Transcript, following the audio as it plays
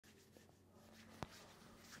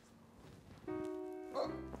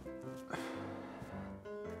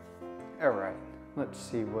All right, let's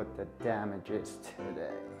see what the damage is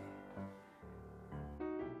today.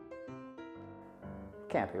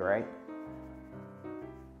 Can't be right.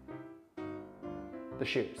 The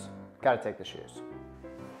shoes. Gotta take the shoes.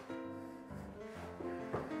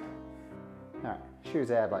 All right,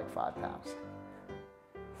 shoes add like 5 pounds.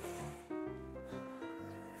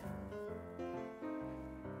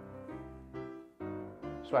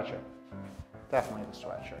 Sweatshirt. Definitely the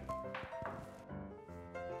sweatshirt.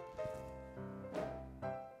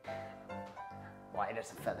 Light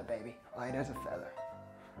as a feather, baby. Light as a feather.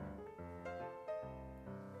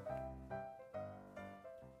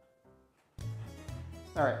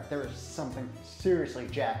 All right, there is something seriously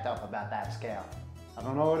jacked up about that scale. I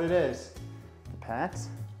don't know what it is. The pads?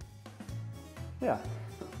 Yeah,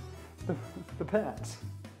 the pads.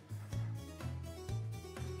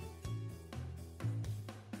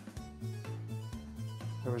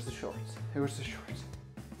 There was the shorts. There was the shorts.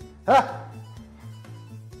 Ah!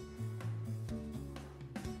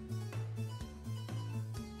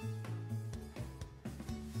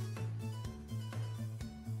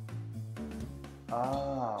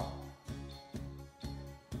 Oh.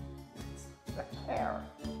 It's the hair.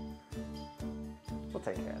 We'll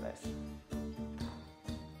take care of this.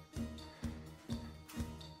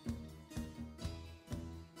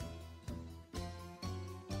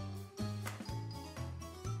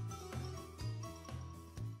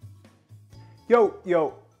 Yo,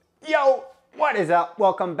 yo, yo, what is up?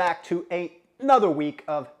 Welcome back to another week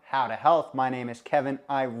of How to Health. My name is Kevin.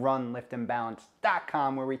 I run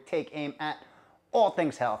liftandbalance.com, where we take aim at all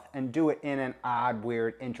things health and do it in an odd,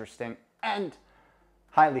 weird, interesting, and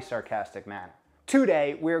highly sarcastic manner.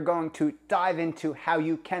 Today, we're going to dive into how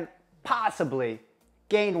you can possibly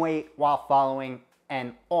gain weight while following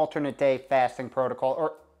an alternate day fasting protocol,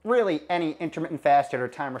 or really any intermittent fasted or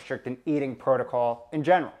time restricted eating protocol in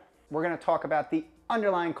general. We're going to talk about the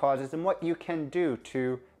underlying causes and what you can do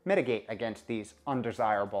to mitigate against these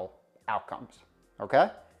undesirable outcomes, okay?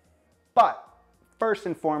 But first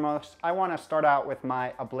and foremost, I want to start out with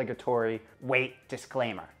my obligatory weight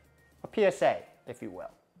disclaimer, a PSA, if you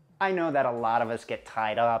will. I know that a lot of us get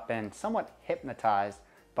tied up and somewhat hypnotized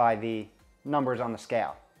by the numbers on the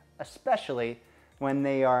scale, especially when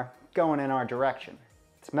they are going in our direction.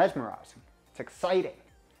 It's mesmerizing, it's exciting,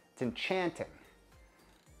 it's enchanting.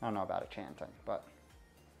 I don't know about enchanting, but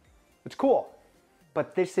it's cool.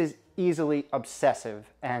 But this is easily obsessive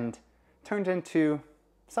and turns into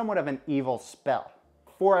somewhat of an evil spell.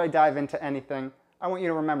 Before I dive into anything, I want you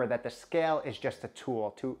to remember that the scale is just a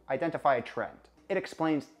tool to identify a trend. It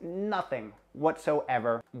explains nothing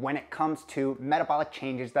whatsoever when it comes to metabolic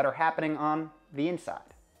changes that are happening on the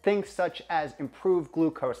inside. Things such as improved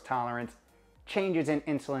glucose tolerance, changes in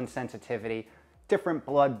insulin sensitivity, different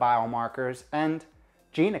blood biomarkers, and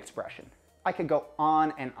gene expression. I could go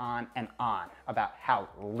on and on and on about how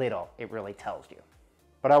little it really tells you.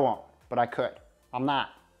 But I won't, but I could. I'm not,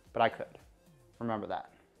 but I could. Remember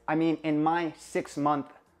that. I mean, in my 6-month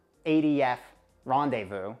ADF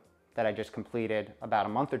rendezvous that I just completed about a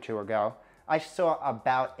month or two ago, I saw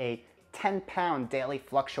about a 10-pound daily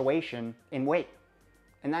fluctuation in weight.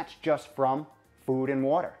 And that's just from food and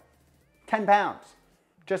water. 10 pounds,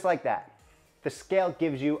 just like that. The scale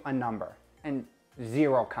gives you a number and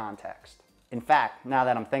zero context. In fact, now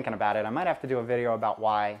that I'm thinking about it, I might have to do a video about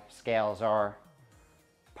why scales are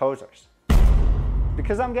posers.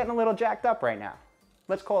 Because I'm getting a little jacked up right now.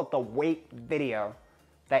 Let's call it the weight video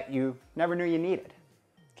that you never knew you needed.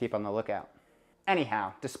 Keep on the lookout.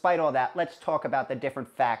 Anyhow, despite all that, let's talk about the different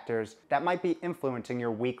factors that might be influencing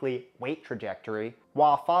your weekly weight trajectory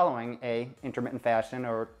while following a intermittent fasting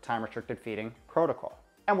or time restricted feeding protocol.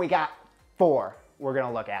 And we got 4 we're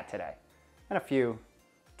gonna look at today, and a few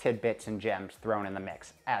tidbits and gems thrown in the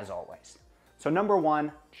mix, as always. So number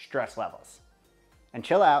 1, stress levels. And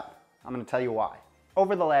chill out, I'm gonna tell you why.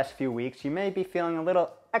 Over the last few weeks, you may be feeling a little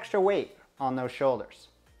extra weight on those shoulders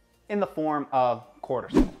in the form of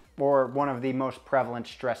cortisol, or one of the most prevalent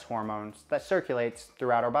stress hormones that circulates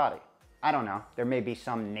throughout our body. I don't know, there may be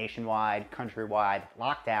some nationwide, countrywide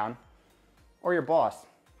lockdown, or your boss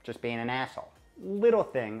just being an asshole. Little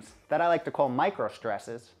things that I like to call micro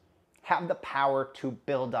stresses have the power to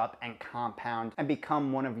build up and compound and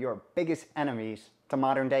become one of your biggest enemies to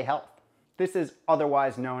modern day health. This is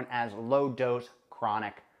otherwise known as low dose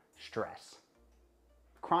chronic stress.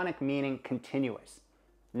 Chronic meaning continuous,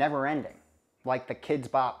 never ending, like the Kids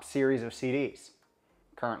Bop series of CDs,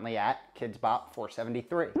 currently at Kids Bop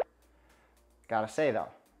 473. Gotta say though,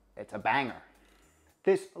 it's a banger.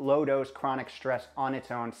 This low-dose chronic stress on its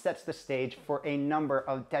own sets the stage for a number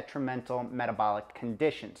of detrimental metabolic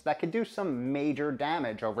conditions that could do some major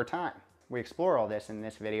damage over time. We explore all this in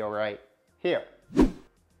this video right here.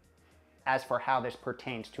 As for how this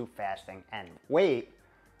pertains to fasting and weight,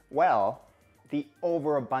 well, the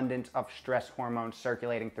overabundance of stress hormones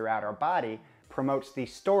circulating throughout our body promotes the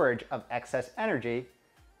storage of excess energy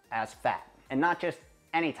as fat. And not just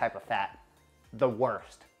any type of fat, the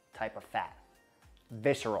worst type of fat.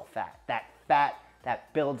 Visceral fat. That fat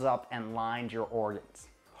that builds up and lines your organs,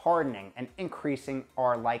 hardening and increasing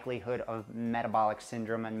our likelihood of metabolic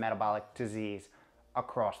syndrome and metabolic disease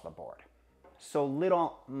across the board. So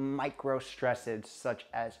little micro stresses such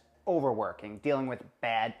as overworking, dealing with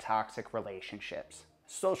bad toxic relationships,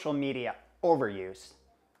 social media overuse,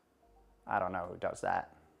 I don't know who does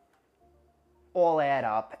that, all add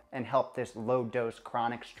up and help this low dose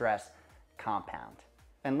chronic stress compound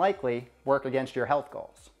and likely work against your health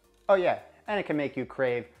goals. Oh yeah, and it can make you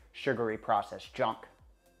crave sugary processed junk.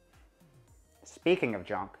 Speaking of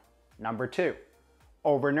junk, number 2,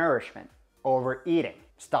 overnourishment, overeating,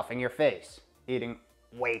 stuffing your face, eating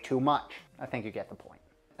way too much. I think you get the point.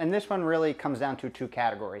 And this one really comes down to 2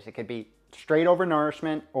 categories. It could be straight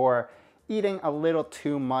overnourishment or eating a little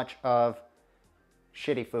too much of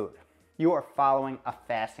shitty food. You are following a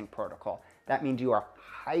fasting protocol. That means you are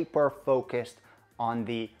hyper focused on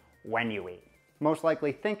the when you eat. Most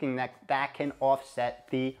likely thinking that that can offset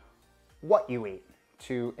the what you eat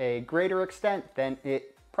to a greater extent than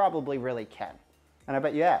it probably really can. And I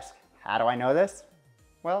bet you ask, how do I know this?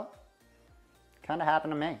 Well, kind of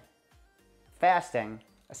happened to me. Fasting,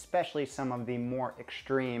 especially some of the more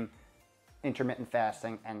extreme intermittent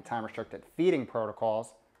fasting and time-restricted feeding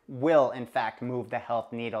protocols, will in fact move the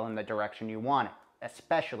health needle in the direction you want it,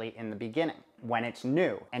 especially in the beginning, when it's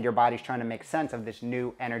new and your body's trying to make sense of this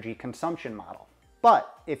new energy consumption model.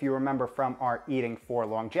 But if you remember from our eating for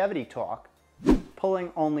longevity talk,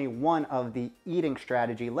 pulling only one of the eating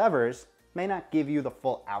strategy levers may not give you the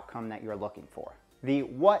full outcome that you're looking for. The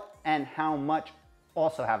what and how much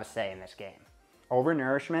also have a say in this game.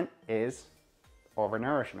 Overnourishment is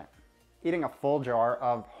overnourishment. Eating a full jar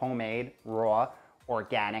of homemade, raw,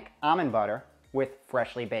 organic almond butter with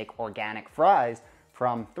freshly baked organic fries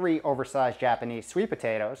from 3 oversized Japanese sweet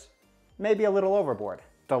potatoes may be a little overboard.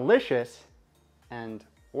 Delicious and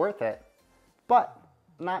worth it, but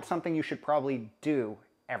not something you should probably do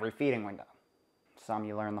every feeding window. Some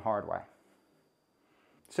you learn the hard way.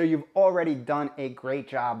 So you've already done a great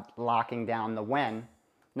job locking down the when.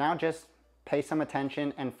 Now just pay some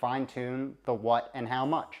attention and fine-tune the what and how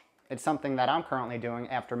much. It's something that I'm currently doing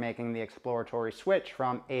after making the exploratory switch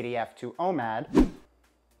from ADF to OMAD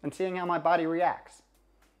and seeing how my body reacts.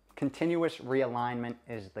 Continuous realignment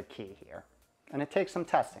is the key here, and it takes some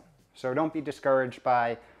testing. So don't be discouraged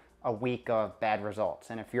by a week of bad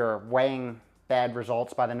results. And if you're weighing bad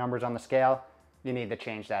results by the numbers on the scale, you need to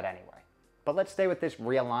change that anyway. But let's stay with this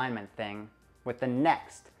realignment thing with the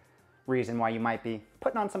next reason why you might be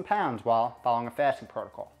putting on some pounds while following a fasting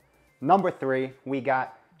protocol. Number 3, we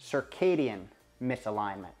got circadian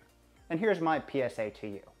misalignment. And here's my PSA to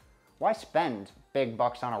you. Why spend big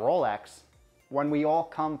bucks on a Rolex when we all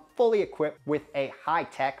come fully equipped with a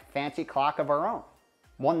high-tech fancy clock of our own?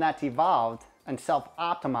 One that's evolved and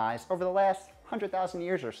self-optimized over the last 100,000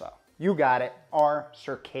 years or so. You got it, our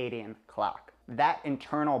circadian clock. That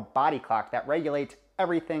internal body clock that regulates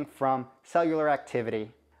everything from cellular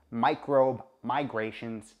activity, microbe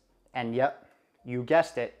migrations, and yep, you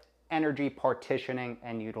guessed it, energy partitioning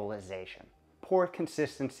and utilization. Poor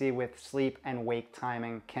consistency with sleep and wake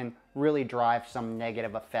timing can really drive some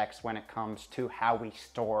negative effects when it comes to how we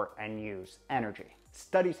store and use energy.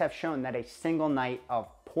 Studies have shown that a single night of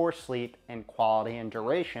poor sleep in quality and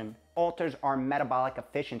duration alters our metabolic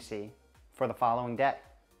efficiency for the following day,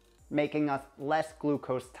 making us less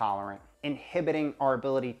glucose tolerant, inhibiting our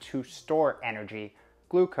ability to store energy,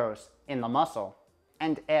 glucose, in the muscle,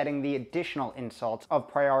 and adding the additional insults of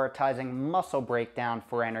prioritizing muscle breakdown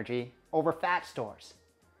for energy over fat stores.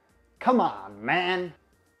 Come on, man!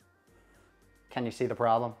 Can you see the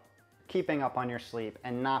problem? Keeping up on your sleep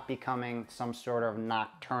and not becoming some sort of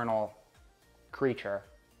nocturnal creature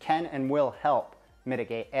can and will help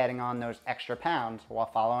mitigate adding on those extra pounds while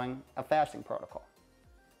following a fasting protocol.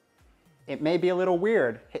 It may be a little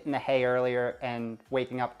weird hitting the hay earlier and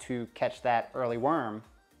waking up to catch that early worm,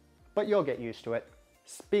 but you'll get used to it.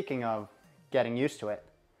 Speaking of getting used to it,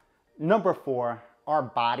 number 4, our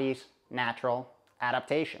body's natural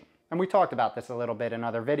adaptation. And we talked about this a little bit in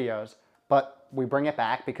other videos, but we bring it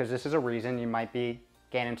back because this is a reason you might be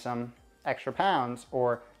gaining some extra pounds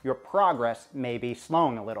or your progress may be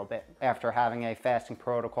slowing a little bit after having a fasting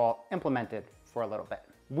protocol implemented for a little bit.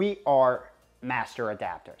 We are master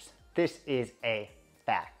adapters. This is a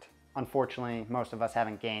fact. Unfortunately, most of us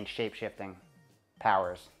haven't gained shape-shifting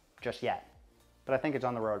powers just yet, but I think it's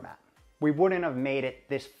on the roadmap. We wouldn't have made it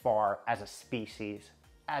this far as a species,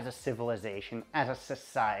 as a civilization, as a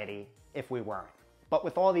society if we weren't. But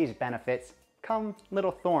with all these benefits come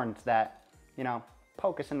little thorns that,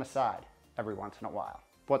 poke us in the side every once in a while.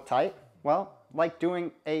 What type? Well, like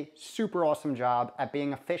doing a super awesome job at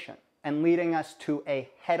being efficient and leading us to a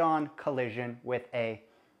head-on collision with a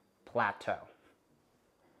plateau.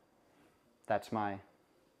 That's my,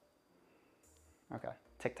 okay,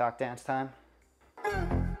 TikTok dance time.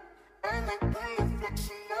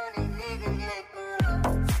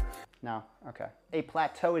 No? Okay. A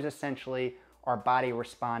plateau is essentially our body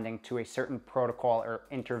responding to a certain protocol or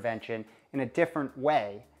intervention in a different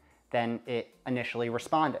way than it initially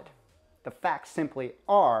responded. The facts simply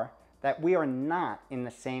are that we are not in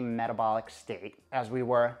the same metabolic state as we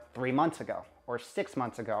were 3 months ago or 6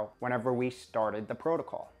 months ago whenever we started the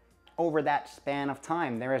protocol. Over that span of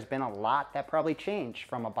time, there has been a lot that probably changed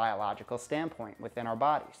from a biological standpoint within our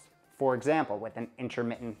bodies. For example, with an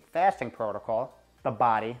intermittent fasting protocol, the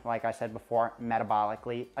body, like I said before,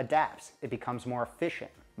 metabolically adapts. It becomes more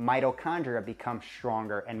efficient. Mitochondria become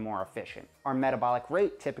stronger and more efficient. Our metabolic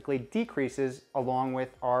rate typically decreases along with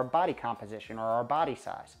our body composition or our body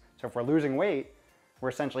size. So if we're losing weight, we're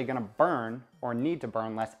essentially going to burn or need to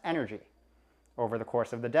burn less energy over the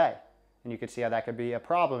course of the day. And you can see how that could be a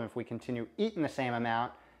problem if we continue eating the same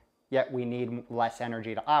amount, yet we need less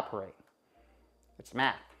energy to operate. It's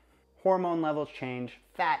math. Hormone levels change,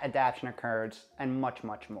 fat adaptation occurs, and much,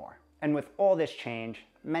 much more. And with all this change,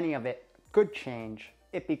 many of it good change,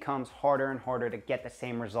 it becomes harder and harder to get the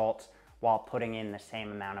same results while putting in the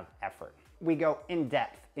same amount of effort. We go in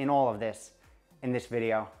depth in all of this in this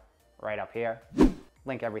video right up here.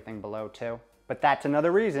 Link everything below too. But that's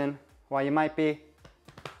another reason why you might be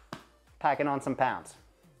packing on some pounds.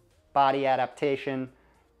 Body adaptation,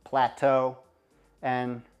 plateau,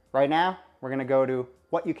 and right now we're gonna go to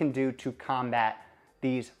what you can do to combat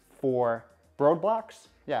these 4 roadblocks.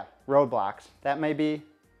 Yeah, roadblocks. That may be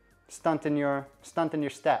stunting your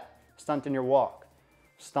step, stunting your walk,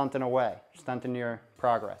 stunting away, stunting your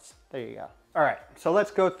progress. There you go. All right, so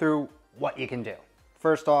let's go through what you can do.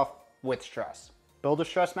 First off, with stress. Build a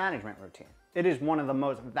stress management routine. It is one of the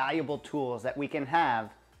most valuable tools that we can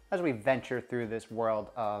have as we venture through this world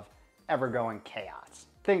of ever-going chaos.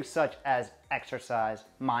 Things such as exercise,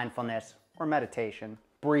 mindfulness, or meditation,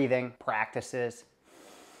 breathing practices,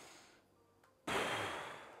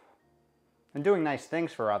 and doing nice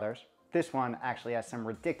things for others. This one actually has some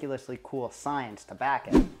ridiculously cool science to back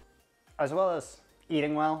it, as well as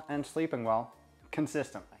eating well and sleeping well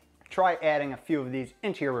consistently. Try adding a few of these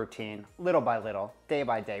into your routine, little by little, day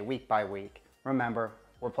by day, week by week. Remember,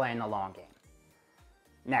 we're playing the long game.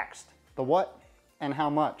 Next, the what and how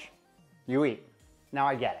much you eat. Now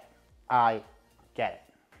I get it.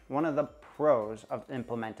 One of the pros of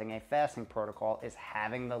implementing a fasting protocol is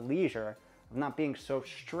having the leisure of not being so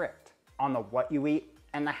strict on the what you eat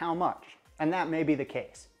and the how much. And that may be the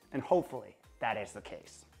case, and hopefully that is the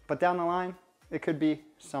case. But down the line, it could be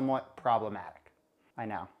somewhat problematic. I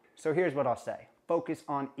know. So here's what I'll say. Focus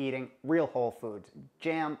on eating real whole foods,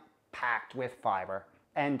 jam-packed with fiber,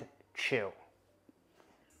 and chew.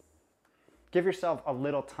 Give yourself a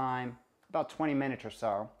little time, about 20 minutes or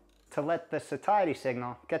so, to let the satiety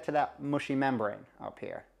signal get to that mushy membrane up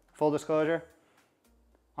here. Full disclosure,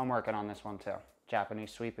 I'm working on this one too.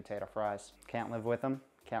 Japanese sweet potato fries. Can't live with them,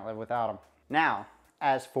 can't live without them. Now,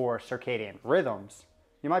 as for circadian rhythms,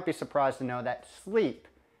 you might be surprised to know that sleep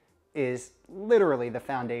is literally the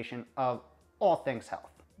foundation of all things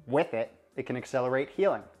health. With it, it can accelerate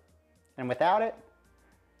healing. And without it,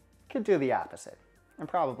 it can do the opposite, and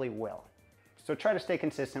probably will. So try to stay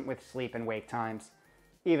consistent with sleep and wake times,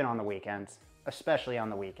 even on the weekends, especially on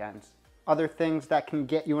the weekends. Other things that can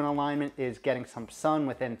get you in alignment is getting some sun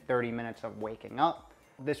within 30 minutes of waking up.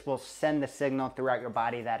 This will send the signal throughout your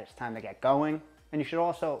body that it's time to get going. And you should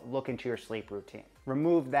also look into your sleep routine.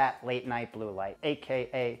 Remove that late night blue light,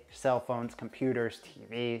 AKA cell phones, computers,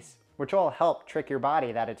 TVs, which all help trick your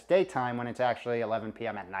body that it's daytime when it's actually 11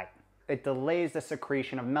 p.m. at night. It delays the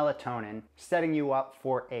secretion of melatonin, setting you up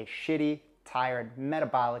for a shitty, tired,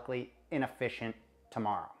 metabolically inefficient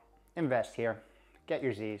tomorrow. Invest here, get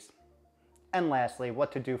your Z's. And lastly,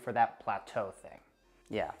 what to do for that plateau thing.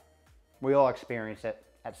 Yeah, we all experience it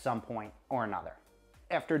at some point or another.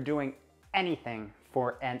 After doing anything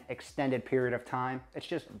for an extended period of time, it's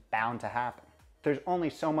just bound to happen. There's only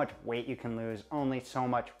so much weight you can lose, only so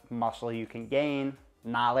much muscle you can gain,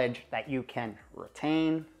 knowledge that you can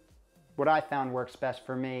retain. What I found works best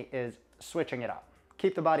for me is switching it up.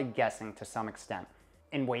 Keep the body guessing to some extent.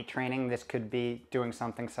 In weight training, this could be doing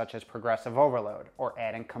something such as progressive overload or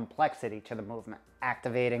adding complexity to the movement,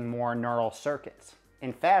 activating more neural circuits.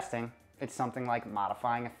 In fasting, it's something like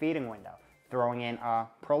modifying a feeding window, throwing in a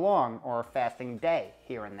prolonged or fasting day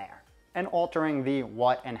here and there, and altering the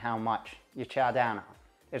what and how much you chow down on.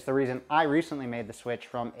 It's the reason I recently made the switch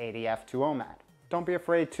from ADF to OMAD. Don't be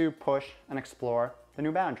afraid to push and explore the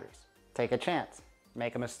new boundaries. Take a chance,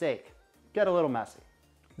 make a mistake, get a little messy.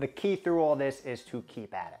 The key through all this is to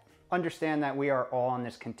keep at it. Understand that we are all on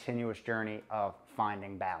this continuous journey of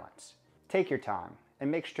finding balance. Take your time and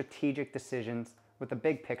make strategic decisions with the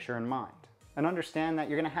big picture in mind. And understand that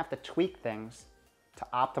you're gonna have to tweak things to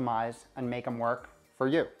optimize and make them work for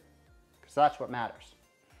you. Because that's what matters.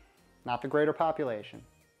 Not the greater population.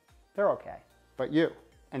 They're okay, but you.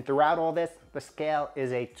 And throughout all this, the scale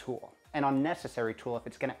is a tool, an unnecessary tool if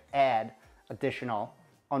it's gonna add additional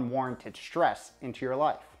unwarranted stress into your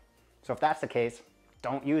life. So if that's the case,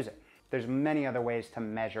 don't use it. There's many other ways to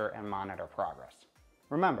measure and monitor progress.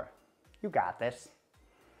 Remember, you got this.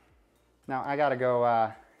 Now I gotta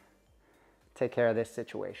go take care of this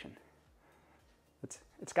situation.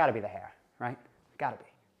 It's gotta be the hair, right? Gotta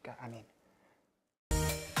be. I mean,